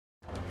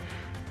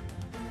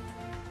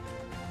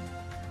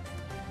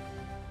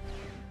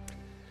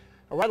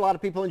All right, a lot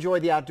of people enjoy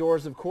the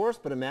outdoors, of course,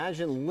 but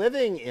imagine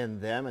living in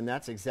them, and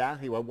that's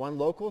exactly what one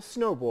local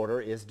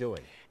snowboarder is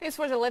doing. News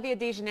 4's Olivia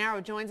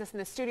DeGennaro joins us in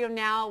the studio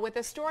now with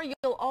a story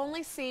you'll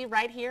only see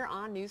right here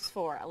on News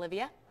 4.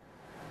 Olivia?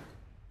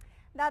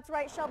 That's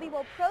right, Shelby.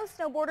 Well, pro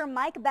snowboarder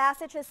Mike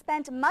Basich has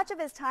spent much of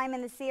his time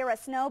in the Sierra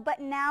snow, but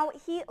now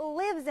he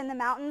lives in the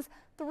mountains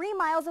 3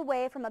 miles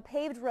away from a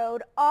paved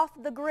road off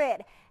the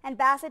grid. And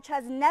Basich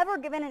has never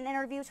given an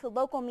interview to a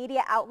local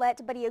media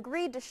outlet, but he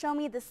agreed to show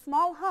me the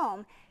small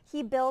home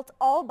he built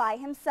all by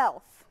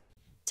himself.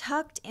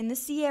 Tucked in the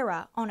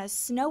Sierra on a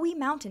snowy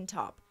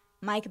mountaintop,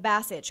 Mike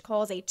Basich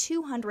calls a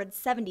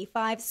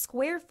 275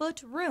 square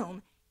foot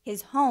room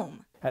his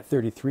home. At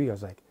 33, I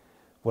was like,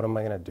 what am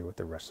I going to do with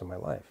the rest of my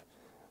life?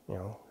 You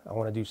know, I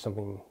want to do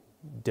something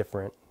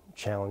different,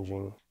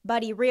 challenging.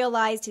 But he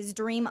realized his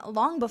dream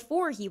long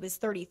before he was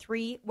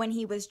 33, when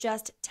he was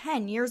just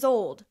 10 years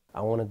old.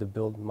 I wanted to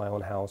build my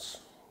own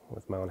house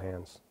with my own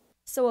hands.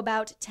 So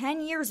about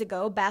 10 years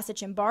ago,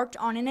 Basich embarked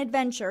on an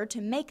adventure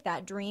to make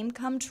that dream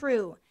come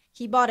true.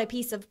 He bought a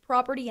piece of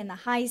property in the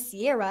high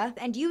Sierra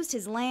and used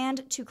his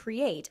land to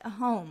create a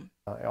home.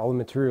 All the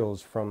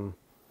materials from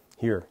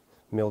here,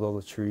 milled all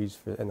the trees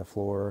and the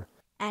floor.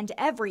 And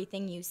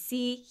everything you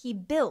see, he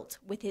built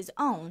with his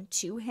own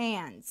 2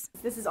 hands.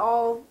 This is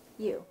all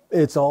you?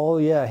 It's all,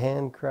 yeah,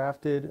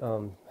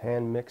 handcrafted,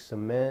 hand-mixed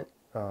cement,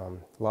 a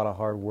lot of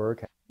hard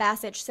work.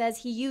 Basich says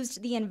he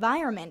used the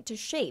environment to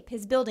shape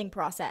his building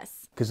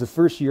process. Because the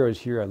first year I was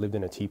here, I lived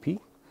in a teepee,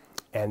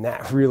 and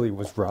that really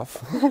was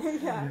rough.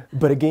 Yeah.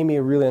 But it gave me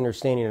a real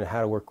understanding of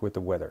how to work with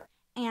the weather.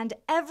 And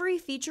every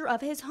feature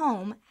of his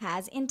home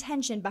has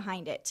intention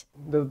behind it.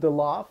 The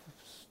loft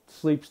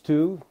sleeps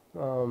too.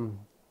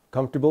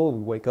 Comfortable.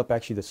 We wake up,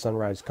 actually the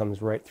sunrise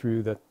comes right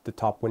through the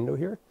top window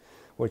here,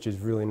 which is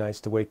really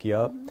nice to wake you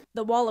up.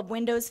 The wall of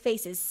windows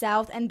faces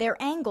south and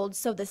they're angled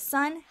so the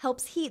sun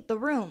helps heat the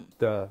room.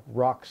 The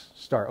rocks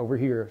start over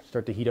here,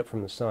 start to heat up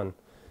from the sun,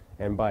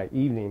 and by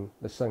evening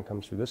the sun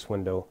comes through this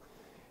window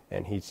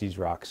and heats these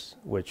rocks,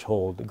 which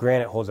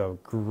granite holds a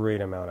great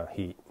amount of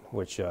heat,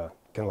 which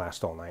can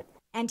last all night.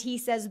 And he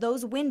says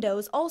those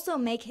windows also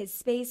make his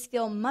space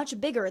feel much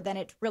bigger than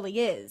it really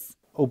is.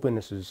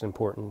 Openness is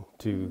important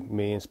to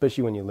me,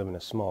 especially when you live in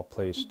a small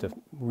place, to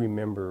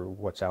remember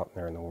what's out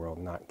there in the world,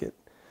 not get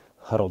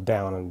huddled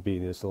down and be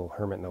this little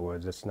hermit in the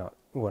woods. That's not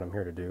what I'm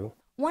here to do.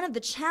 One of the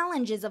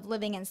challenges of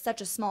living in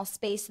such a small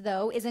space,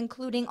 though, is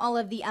including all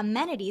of the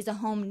amenities a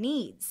home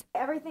needs.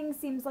 Everything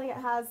seems like it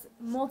has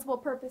multiple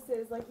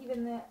purposes, like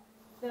even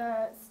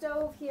the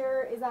stove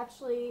here is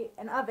actually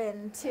an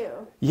oven,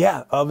 too.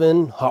 Yeah,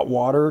 oven, hot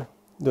water,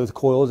 those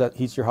coils that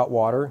heats your hot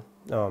water.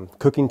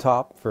 Cooking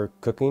top for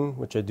cooking,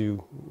 which I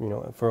do,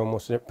 for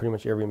almost pretty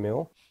much every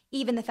meal.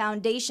 Even the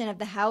foundation of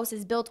the house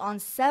is built on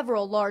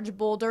several large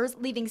boulders,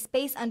 leaving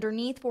space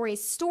underneath for a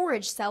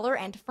storage cellar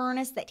and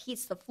furnace that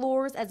heats the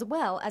floors, as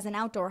well as an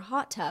outdoor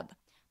hot tub.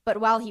 But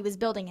while he was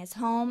building his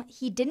home,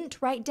 he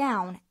didn't write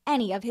down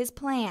any of his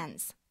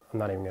plans. I'm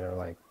not even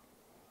going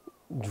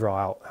to draw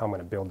out how I'm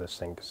going to build this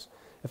thing, because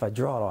if I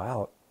draw it all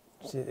out,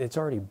 it's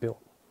already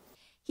built.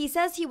 He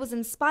says he was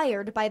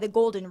inspired by the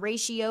golden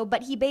ratio,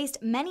 but he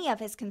based many of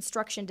his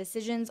construction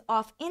decisions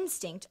off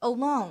instinct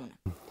alone.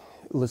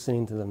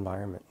 Listening to the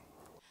environment.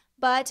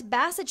 But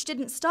Basich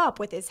didn't stop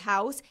with his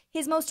house.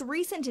 His most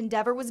recent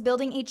endeavor was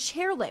building a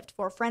chairlift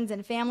for friends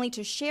and family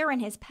to share in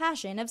his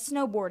passion of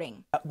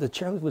snowboarding. The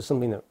chairlift was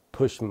something that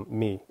pushed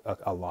me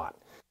a lot.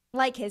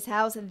 Like his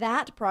house,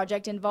 that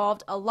project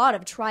involved a lot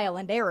of trial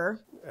and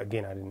error.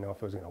 Again, I didn't know if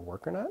it was going to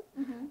work or not.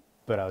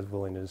 But I was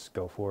willing to just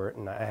go for it.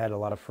 And I had a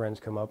lot of friends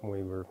come up and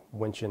we were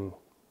winching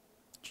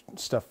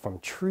stuff from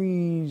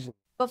trees.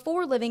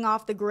 Before living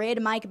off the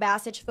grid, Mike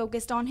Basich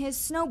focused on his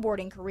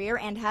snowboarding career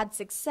and had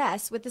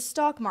success with the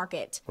stock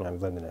market. I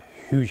lived in a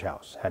huge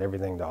house, had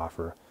everything to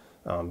offer,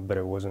 but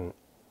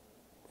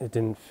it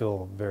didn't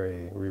feel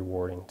very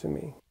rewarding to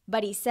me.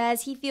 But he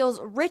says he feels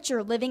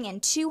richer living in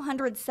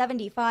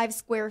 275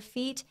 square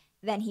feet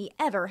than he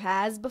ever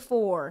has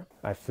before.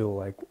 I feel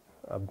like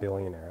a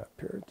billionaire up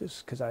here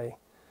just because I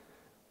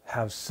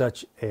have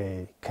such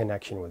a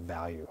connection with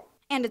value.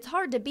 And it's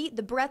hard to beat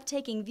the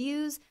breathtaking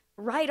views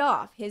right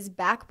off his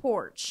back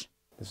porch.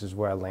 This is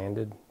where I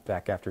landed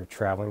back after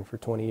traveling for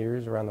 20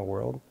 years around the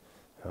world.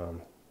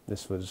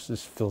 This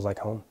feels like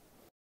home.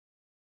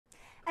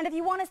 And if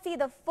you want to see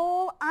the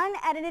full,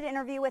 unedited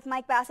interview with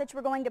Mike Basich,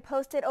 we're going to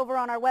post it over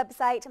on our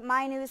website,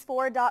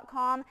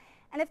 mynews4.com.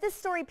 And if this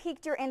story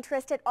piqued your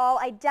interest at all,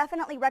 I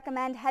definitely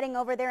recommend heading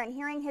over there and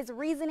hearing his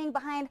reasoning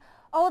behind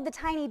all of the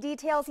tiny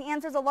details. He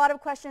answers a lot of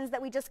questions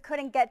that we just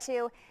couldn't get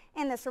to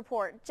in this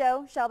report.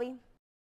 Joe, Shelby.